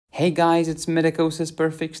Hey guys, it's Medicosis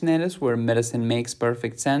Perfectionalis, where medicine makes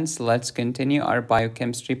perfect sense. Let's continue our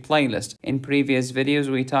biochemistry playlist. In previous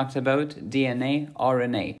videos, we talked about DNA,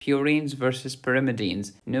 RNA, purines versus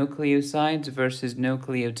pyrimidines, nucleosides versus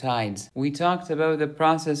nucleotides. We talked about the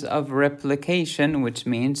process of replication, which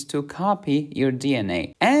means to copy your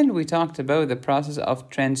DNA. And we talked about the process of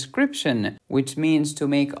transcription, which means to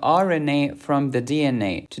make RNA from the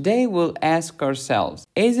DNA. Today, we'll ask ourselves,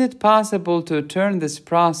 is it possible to turn this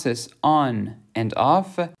process on and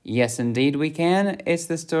off? Yes, indeed we can. It's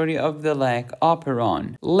the story of the Lac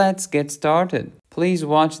Operon. Let's get started. Please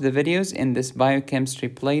watch the videos in this biochemistry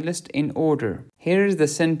playlist in order. Here's the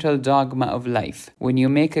central dogma of life. When you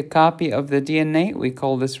make a copy of the DNA, we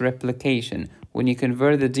call this replication. When you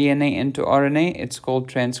convert the DNA into RNA, it's called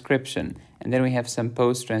transcription. And then we have some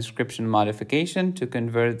post-transcription modification to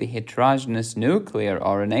convert the heterogeneous nuclear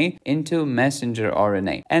RNA into messenger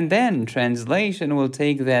RNA. And then translation will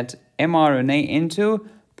take that mRNA into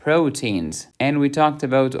proteins. And we talked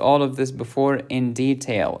about all of this before in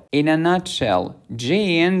detail. In a nutshell,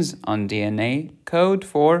 genes on DNA code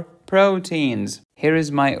for proteins. Here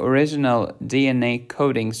is my original DNA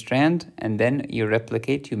coding strand, and then you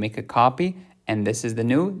replicate, you make a copy, and this is the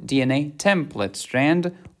new DNA template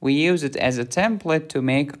strand. We use it as a template to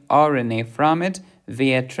make RNA from it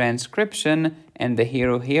via transcription, and the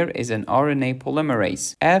hero here is an RNA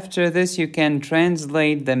polymerase. After this, you can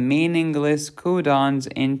translate the meaningless codons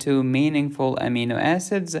into meaningful amino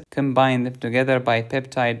acids, combine them together by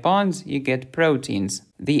peptide bonds, you get proteins.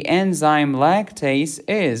 The enzyme lactase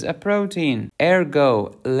is a protein,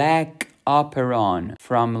 ergo Lac Operon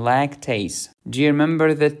from lactase. Do you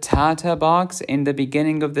remember the Tata box in the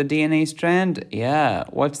beginning of the DNA strand? Yeah,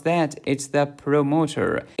 what's that? It's the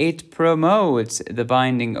promoter. It promotes the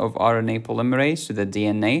binding of RNA polymerase to the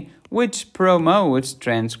DNA, which promotes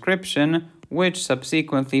transcription, which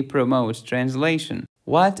subsequently promotes translation.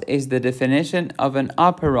 What is the definition of an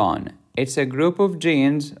operon? It's a group of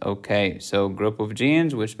genes. Okay, so group of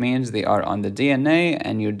genes, which means they are on the DNA,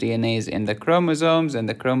 and your DNA is in the chromosomes, and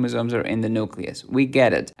the chromosomes are in the nucleus. We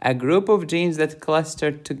get it. A group of genes that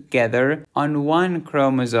cluster together on one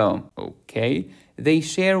chromosome. Okay, they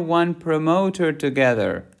share one promoter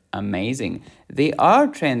together. Amazing. They are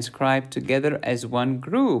transcribed together as one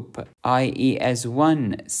group, i.e. as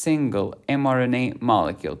one single mRNA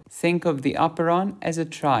molecule. Think of the operon as a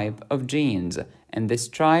tribe of genes, and this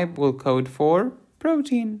tribe will code for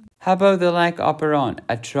protein. How about the Lac Operon?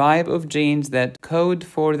 A tribe of genes that code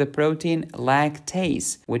for the protein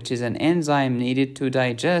lactase, which is an enzyme needed to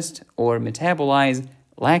digest or metabolize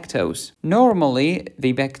lactose. Normally,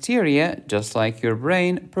 the bacteria, just like your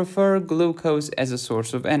brain, prefer glucose as a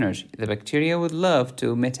source of energy. The bacteria would love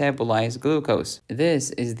to metabolize glucose.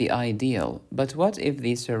 This is the ideal. But what if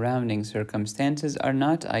the surrounding circumstances are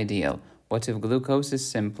not ideal? What if glucose is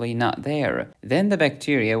simply not there? Then the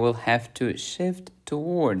bacteria will have to shift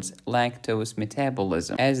towards lactose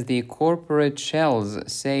metabolism. As the corporate shells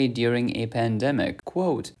say during a pandemic,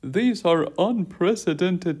 quote, "These are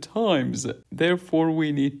unprecedented times, therefore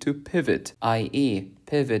we need to pivot," i.e.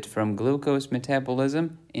 pivot from glucose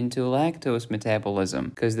metabolism into lactose metabolism,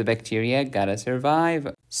 because the bacteria gotta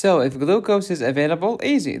survive. So if glucose is available,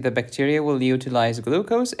 easy. The bacteria will utilize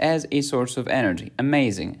glucose as a source of energy.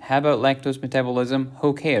 Amazing. How about lactose metabolism?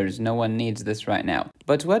 Who cares? No one needs this right now.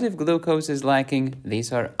 But what if glucose is lacking?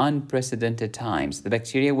 These are unprecedented times. The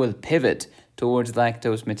bacteria will pivot towards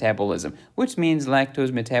lactose metabolism, which means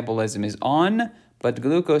lactose metabolism is on, but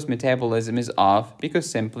glucose metabolism is off because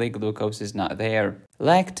simply glucose is not there.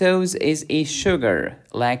 Lactose is a sugar.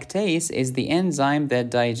 Lactase is the enzyme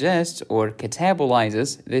that digests or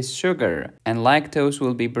catabolizes this sugar. And lactose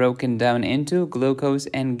will be broken down into glucose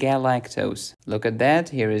and galactose. Look at that.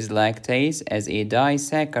 Here is lactase as a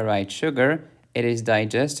disaccharide sugar. It is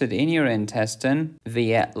digested in your intestine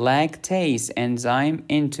via lactase enzyme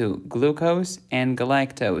into glucose and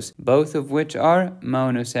galactose, both of which are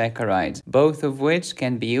monosaccharides, both of which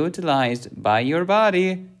can be utilized by your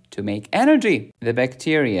body to make energy. The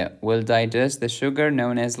bacteria will digest the sugar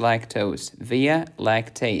known as lactose via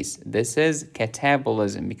lactase. This is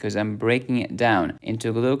catabolism because I'm breaking it down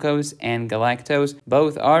into glucose and galactose.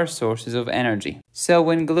 Both are sources of energy. So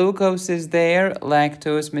when glucose is there,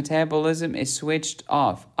 lactose metabolism is switched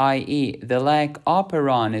off, i.e. the Lac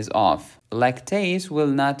Operon is off. Lactase will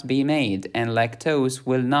not be made and lactose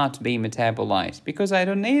will not be metabolized because I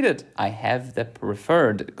don't need it. I have the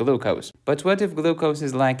preferred glucose. But what if glucose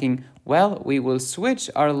is lacking? Well, we will switch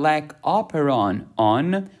our Lac Operon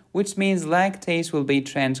on, which means lactase will be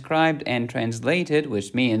transcribed and translated,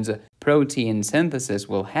 which means protein synthesis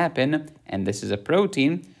will happen, and this is a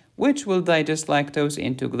protein. which will digest lactose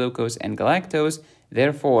into glucose and galactose.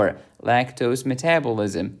 Therefore, lactose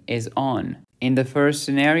metabolism is on. In the first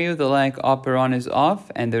scenario, the Lac Operon is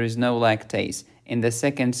off and there is no lactase. In the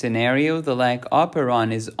second scenario, the Lac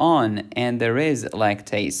Operon is on and there is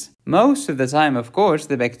lactase. Most of the time, of course,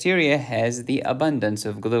 the bacteria has the abundance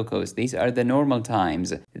of glucose. These are the normal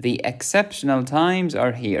times. The exceptional times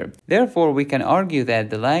are here. Therefore, we can argue that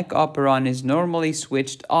the Lac Operon is normally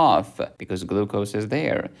switched off because glucose is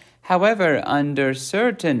there. However, under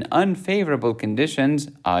certain unfavorable conditions,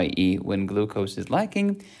 i.e. when glucose is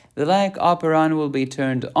lacking, the Lac Operon will be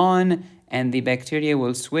turned on and the bacteria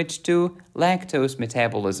will switch to lactose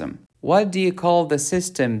metabolism. What do you call the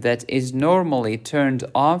system that is normally turned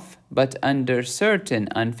off, but under certain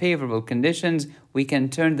unfavorable conditions, we can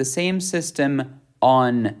turn the same system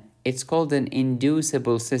on? It's called an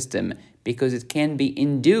inducible system because it can be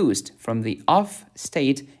induced from the off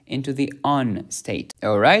state into the on state.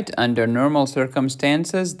 Alright, under normal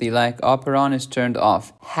circumstances, the Lac Operon is turned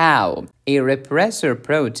off. How? A repressor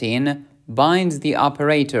protein binds the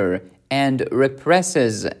operator and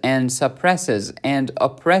represses and suppresses and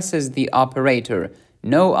oppresses the operator.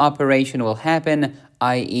 No operation will happen,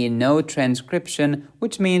 i.e. no transcription,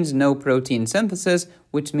 which means no protein synthesis,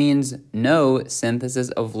 which means no synthesis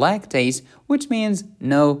of lactase, which means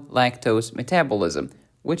no lactose metabolism,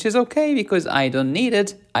 which is okay because I don't need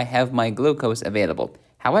it, I have my glucose available.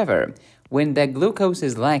 However, when the glucose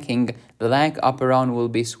is lacking, the Lac Operon will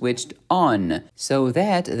be switched on so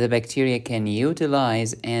that the bacteria can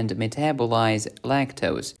utilize and metabolize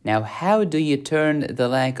lactose. Now, how do you turn the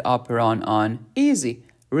Lac Operon on? Easy.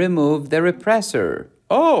 Remove the repressor.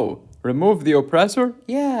 Oh, remove the oppressor?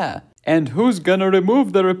 Yeah. And who's gonna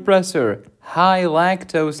remove the repressor? High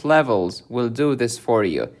lactose levels will do this for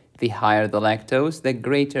you. The higher the lactose, the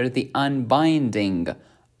greater the unbinding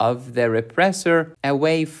of the repressor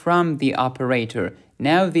away from the operator.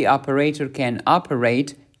 Now the operator can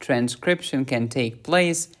operate, transcription can take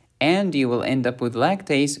place, and you will end up with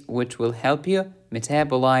lactase, which will help you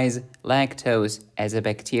metabolize lactose as a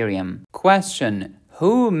bacterium. Question: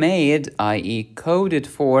 who made, i.e. coded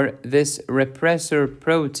for, this repressor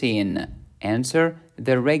protein? Answer: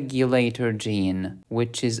 the regulator gene,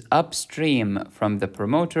 which is upstream from the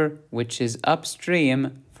promoter, which is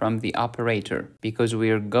upstream from the operator, because we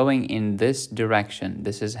are going in this direction.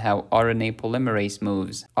 This is how RNA polymerase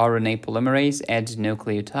moves. RNA polymerase adds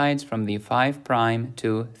nucleotides from the 5'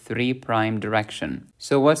 to 3' direction.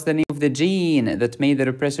 So what's the name of the gene that made the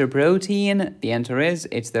repressor protein? The answer is,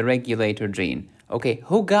 it's the regulator gene. Okay,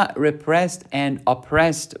 who got repressed and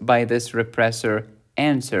oppressed by this repressor?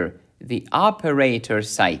 Answer: the operator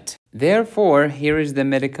site. Therefore, here is the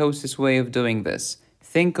medicosis way of doing this.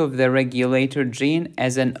 Think of the regulator gene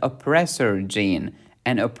as an oppressor gene.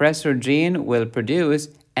 An oppressor gene will produce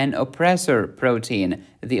an oppressor protein.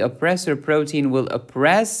 The oppressor protein will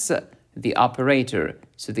oppress the operator.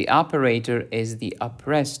 So the operator is the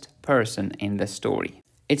oppressed person in the story.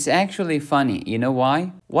 It's actually funny. You know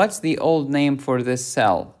why? What's the old name for this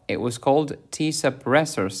cell? It was called T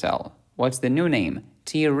suppressor cell. What's the new name?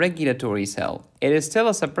 T regulatory cell. It is still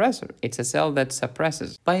a suppressor. It's a cell that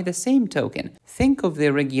suppresses. By the same token, think of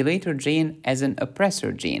the regulator gene as an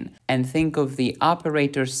oppressor gene, and think of the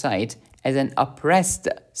operator site as an oppressed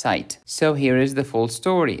site. So here is the full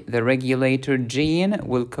story. The regulator gene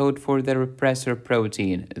will code for the repressor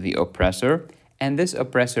protein, the oppressor, and this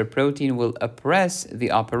oppressor protein will oppress the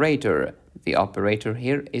operator. The operator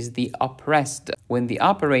here is the oppressed. When the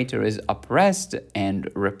operator is oppressed and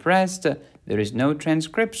repressed, there is no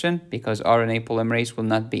transcription because RNA polymerase will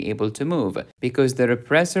not be able to move. Because the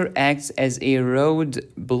repressor acts as a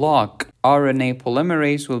roadblock, RNA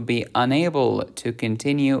polymerase will be unable to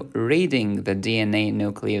continue reading the DNA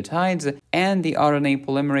nucleotides, and the RNA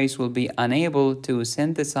polymerase will be unable to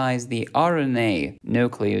synthesize the RNA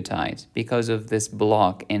nucleotides because of this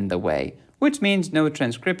block in the way. Which means no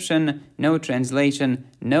transcription, no translation,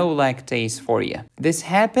 no lactase for you. This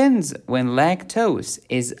happens when lactose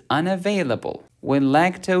is unavailable. When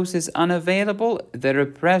lactose is unavailable, the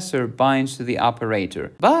repressor binds to the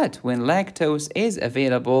operator. But when lactose is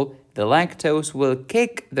available, the lactose will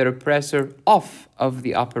kick the repressor off of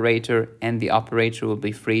the operator and the operator will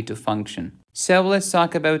be free to function. So let's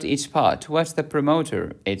talk about each part. What's the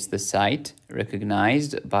promoter? It's the site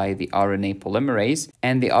recognized by the RNA polymerase,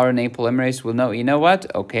 and the RNA polymerase will know, you know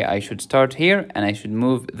what? Okay, I should start here and I should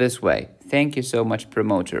move this way. Thank you so much,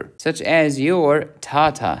 promoter. Such as your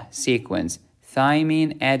TATA sequence,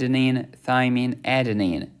 thymine, adenine, thymine,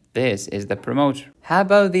 adenine. This is the promoter. How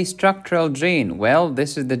about the structural gene? Well,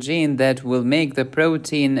 this is the gene that will make the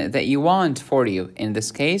protein that you want for you. In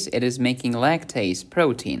this case, it is making lactase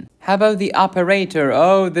protein. How about the operator?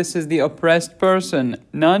 Oh, this is the oppressed person.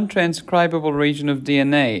 Non-transcribable region of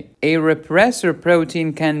DNA. A repressor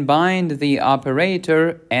protein can bind the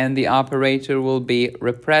operator, and the operator will be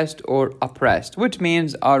repressed or oppressed, which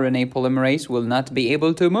means RNA polymerase will not be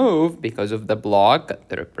able to move because of the block,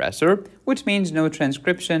 the repressor, which means no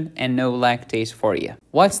transcription and no lactase for you.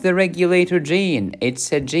 What's the regulator gene?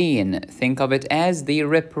 It's a gene. Think of it as the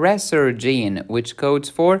repressor gene, which codes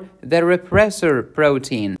for the repressor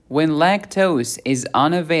protein. When lactose is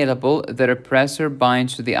unavailable, the repressor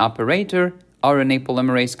binds to the operator. RNA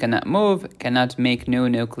polymerase cannot move, cannot make new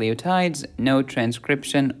nucleotides, no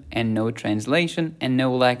transcription and no translation, and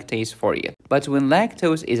no lactase for you. But when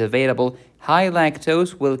lactose is available, high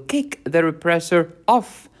lactose will kick the repressor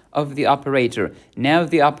off of the operator. Now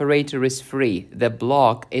the operator is free. The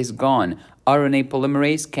block is gone. RNA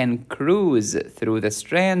polymerase can cruise through the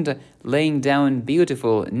strand, laying down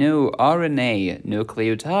beautiful new RNA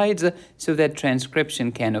nucleotides so that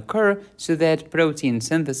transcription can occur, so that protein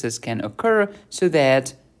synthesis can occur, so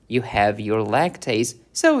that you have your lactase,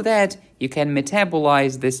 so that you can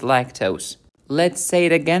metabolize this lactose. Let's say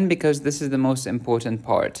it again because this is the most important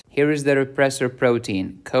part. Here is the repressor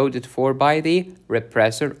protein, coded for by the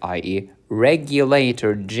repressor, i.e.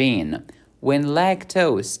 regulator gene. When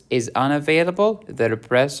lactose is unavailable, the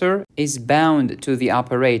repressor is bound to the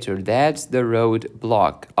operator. That's the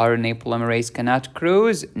roadblock. RNA polymerase cannot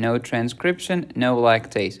cruise, no transcription, no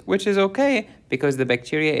lactase, which is okay because the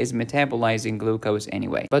bacteria is metabolizing glucose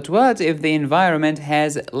anyway. But what if the environment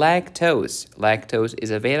has lactose? Lactose is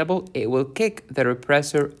available, it will kick the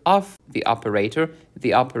repressor off the operator.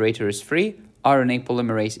 The operator is free. RNA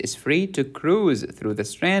polymerase is free to cruise through the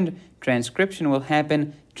strand. Transcription will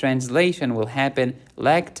happen, translation will happen,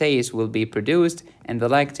 lactase will be produced, and the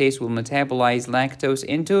lactase will metabolize lactose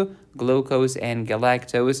into glucose and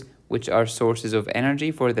galactose, which are sources of energy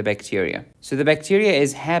for the bacteria. So the bacteria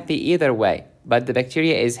is happy either way, but the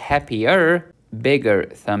bacteria is happier, bigger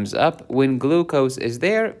thumbs up, when glucose is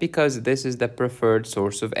there because this is the preferred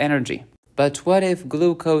source of energy. But what if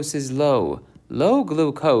glucose is low? Low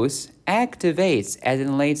glucose activates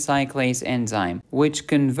adenylate cyclase enzyme, which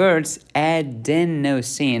converts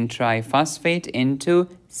adenosine triphosphate into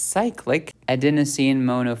cyclic adenosine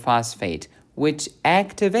monophosphate, which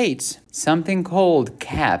activates something called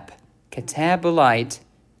CAP, catabolite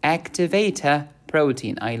activator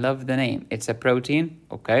protein. I love the name. It's a protein,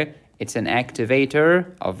 okay? It's an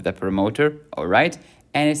activator of the promoter, all right?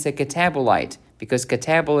 And it's a catabolite, because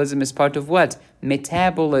catabolism is part of what?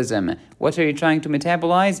 Metabolism. What are you trying to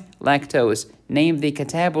metabolize? Lactose. Name the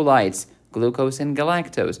catabolites. Glucose and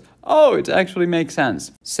galactose. Oh, it actually makes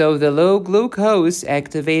sense. So the low glucose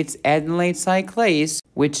activates adenylate cyclase,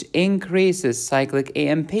 which increases cyclic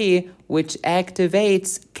AMP, which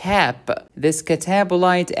activates CAP. This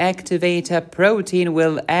catabolite activator protein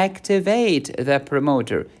will activate the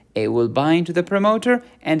promoter. It will bind to the promoter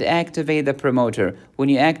and activate the promoter. When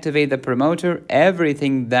you activate the promoter,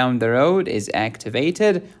 everything down the road is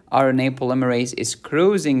activated. RNA polymerase is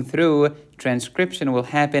cruising through. Transcription will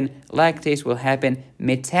happen. Lactase will happen.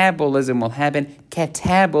 Metabolism will happen.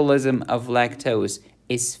 Catabolism of lactose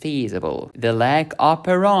is feasible. The Lac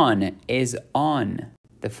Operon is on.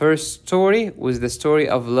 The first story was the story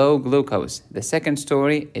of low glucose. The second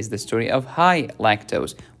story is the story of high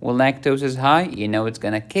lactose. When lactose is high, you know it's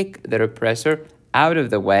going to kick the repressor out of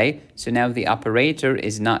the way, so now the operator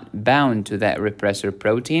is not bound to that repressor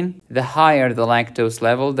protein. The higher the lactose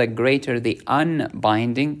level, the greater the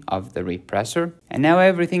unbinding of the repressor. And now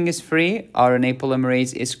everything is free. RNA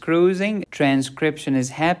polymerase is cruising, transcription is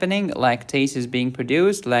happening, lactase is being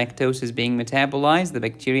produced, lactose is being metabolized, the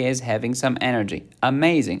bacteria is having some energy.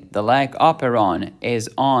 Amazing. The Lac Operon is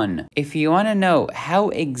on. If you want to know how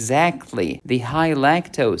exactly the high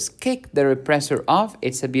lactose kicked the repressor off,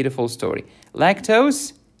 it's a beautiful story.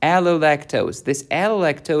 Lactose, allolactose. This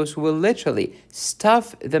allolactose will literally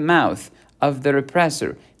stuff the mouth of the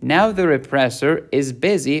repressor. Now the repressor is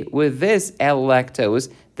busy with this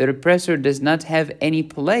allolactose. The repressor does not have any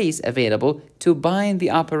place available to bind the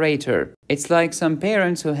operator. It's like some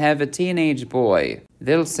parents who have a teenage boy.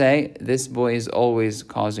 They'll say, this boy is always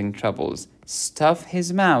causing troubles. Stuff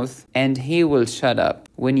his mouth and he will shut up.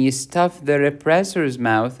 When you stuff the repressor's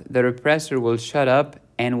mouth, the repressor will shut up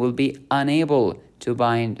and will be unable to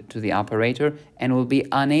bind to the operator and will be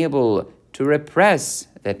unable to repress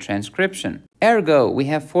the transcription. Ergo, we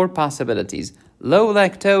have four possibilities. Low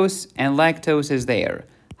lactose and lactose is there.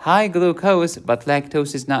 High glucose, but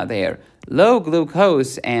lactose is not there. Low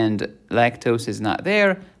glucose and lactose is not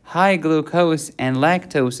there. High glucose and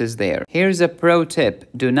lactose is there. Here's a pro tip.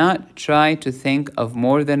 Do not try to think of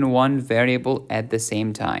more than one variable at the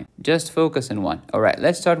same time. Just focus on one. All right,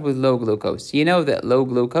 let's start with low glucose. You know that low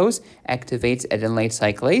glucose activates adenylate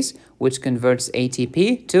cyclase, which converts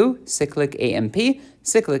ATP to cyclic AMP.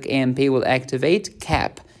 Cyclic AMP will activate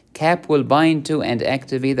CAP. CAP will bind to and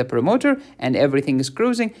activate the promoter, and everything is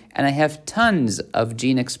cruising, and I have tons of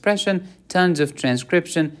gene expression, tons of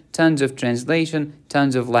transcription, tons of translation,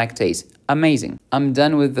 tons of lactase. Amazing. I'm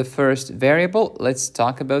done with the first variable. Let's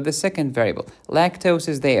talk about the second variable. Lactose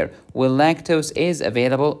is there. When lactose is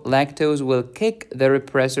available, lactose will kick the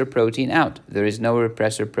repressor protein out. There is no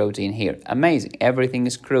repressor protein here. Amazing. Everything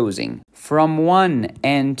is cruising. From 1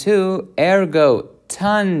 and 2, ergo,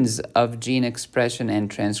 tons of gene expression and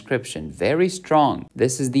transcription. Very strong.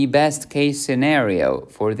 This is the best case scenario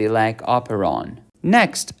for the Lac Operon.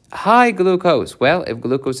 Next, high glucose. Well, if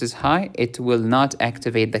glucose is high, it will not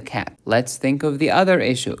activate the CAP. Let's think of the other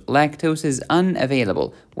issue. Lactose is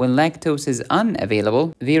unavailable. When lactose is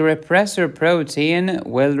unavailable, the repressor protein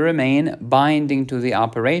will remain binding to the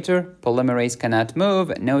operator. Polymerase cannot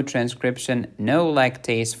move. No transcription, no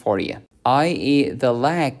lactase for you. i.e. the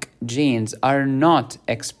lac genes are not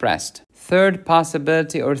expressed. Third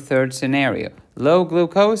possibility or third scenario. Low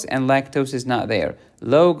glucose and lactose is not there.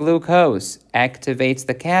 Low glucose activates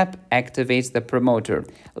the CAP, activates the promoter.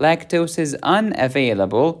 Lactose is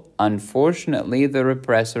unavailable. Unfortunately, the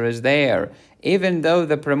repressor is there. Even though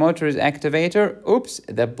the promoter is activator, oops,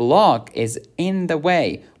 the block is in the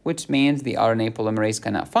way, which means the RNA polymerase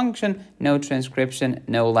cannot function, no transcription,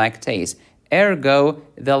 no lactase. Ergo,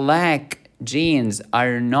 the lac genes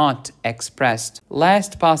are not expressed.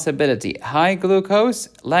 Last possibility, high glucose,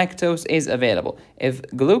 lactose is available. If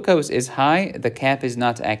glucose is high, the CAP is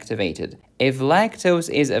not activated. If lactose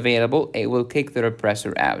is available, it will kick the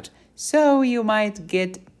repressor out. So you might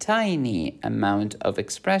get tiny amount of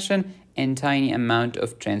expression and tiny amount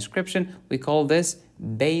of transcription. We call this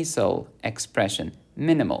basal expression,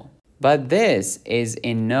 minimal. But this is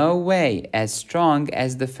in no way as strong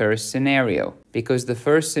as the first scenario, because the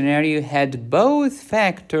first scenario had both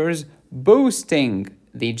factors boosting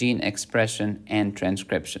the gene expression and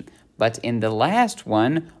transcription. But in the last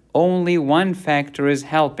one, only one factor is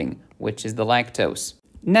helping, which is the lactose.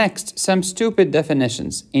 Next, some stupid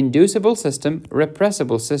definitions. Inducible system,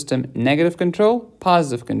 repressible system, negative control,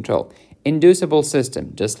 positive control. Inducible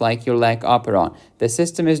system, just like your Lac Operon. The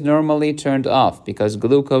system is normally turned off because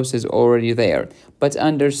glucose is already there. But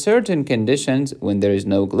under certain conditions, when there is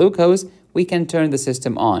no glucose, we can turn the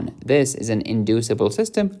system on. This is an inducible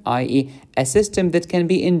system, i.e. a system that can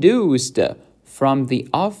be induced from the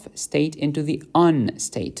off state into the on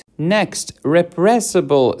state. Next,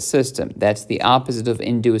 repressible system. That's the opposite of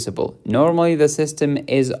inducible. Normally, the system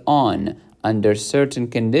is on. Under certain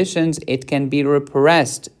conditions, it can be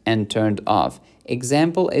repressed and turned off.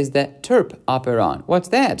 Example is the Trp operon. What's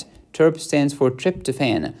that? Trp stands for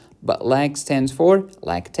tryptophan, but Lac stands for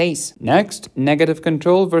lactase. Next, negative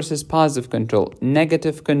control versus positive control.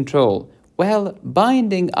 Negative control. Well,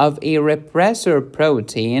 binding of a repressor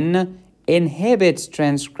protein inhibits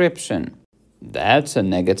transcription. That's a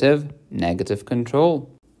negative control.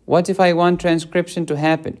 What if I want transcription to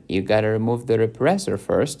happen? You gotta remove the repressor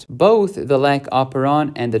first. Both the Lac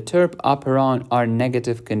Operon and the Trp operon are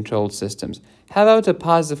negative control systems. How about a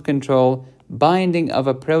positive control? Binding of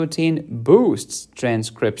a protein boosts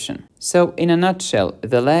transcription. So in a nutshell,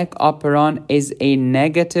 the Lac Operon is a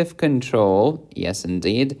negative control, yes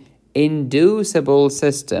indeed, inducible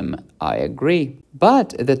system. I agree. But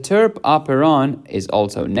the Trp operon is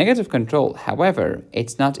also negative control. However,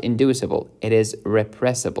 it's not inducible. It is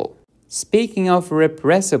repressible. Speaking of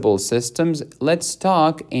repressible systems, let's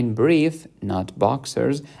talk in brief, not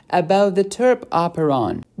boxers, about the Trp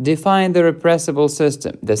operon. Define the repressible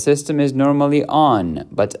system. The system is normally on,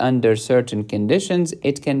 but under certain conditions,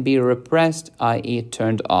 it can be repressed, i.e.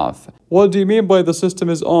 turned off. What do you mean by the system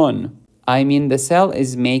is on? I mean the cell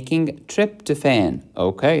is making tryptophan.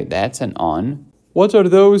 Okay, that's an on. What are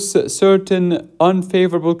those certain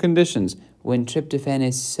unfavorable conditions? When tryptophan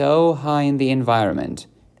is so high in the environment,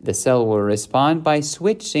 the cell will respond by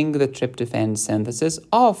switching the tryptophan synthesis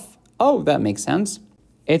off. Oh, that makes sense.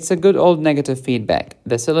 It's a good old negative feedback.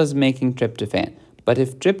 The cell is making tryptophan. But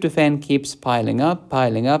if tryptophan keeps piling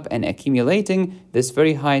up and accumulating, this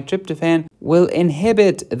very high tryptophan will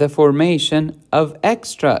inhibit the formation of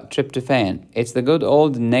extra tryptophan. It's the good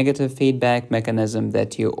old negative feedback mechanism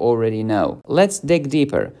that you already know. Let's dig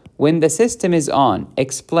deeper. When the system is on,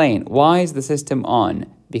 explain why is the system on?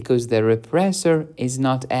 Because the repressor is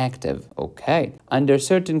not active. Okay. Under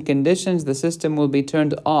certain conditions, the system will be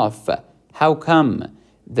turned off. How come?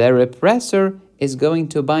 The repressor is going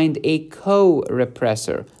to bind a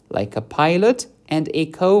co-repressor, like a pilot and a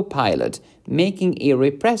co-pilot, making a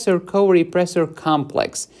repressor-co-repressor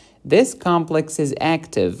complex. This complex is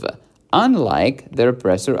active, unlike the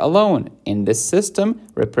repressor alone. In this system,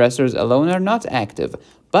 repressors alone are not active.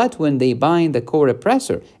 But when they bind the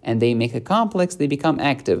co-repressor and they make a complex, they become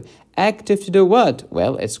active. Active to do what?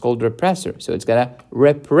 Well, it's called repressor. So it's gotta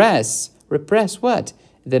repress. Repress what?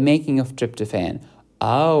 The making of tryptophan.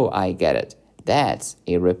 Oh, I get it. That's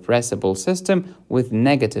a repressible system with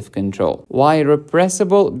negative control. Why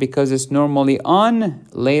repressible? Because it's normally on,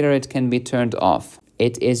 later it can be turned off.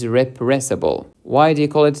 It is repressible. Why do you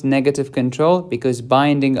call it negative control? Because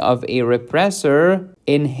binding of a repressor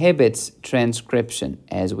inhibits transcription,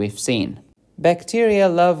 as we've seen. Bacteria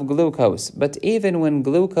love glucose, but even when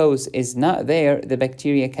glucose is not there, the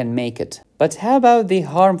bacteria can make it. But how about the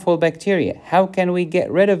harmful bacteria? How can we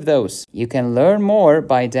get rid of those? You can learn more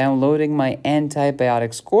by downloading my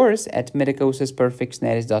antibiotics course at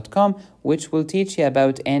medicosisperfectionalis.com, which will teach you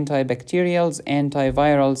about antibacterials,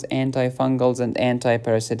 antivirals, antifungals, and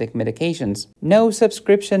antiparasitic medications. No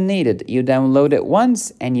subscription needed. You download it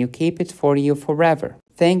once and you keep it for you forever.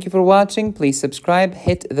 Thank you for watching. Please subscribe,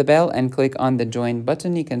 hit the bell, and click on the join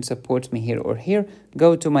button. You can support me here or here.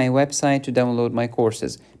 Go to my website to download my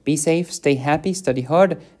courses. Be safe, stay happy, study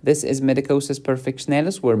hard. This is Medicosis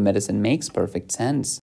Perfectionalis, where medicine makes perfect sense.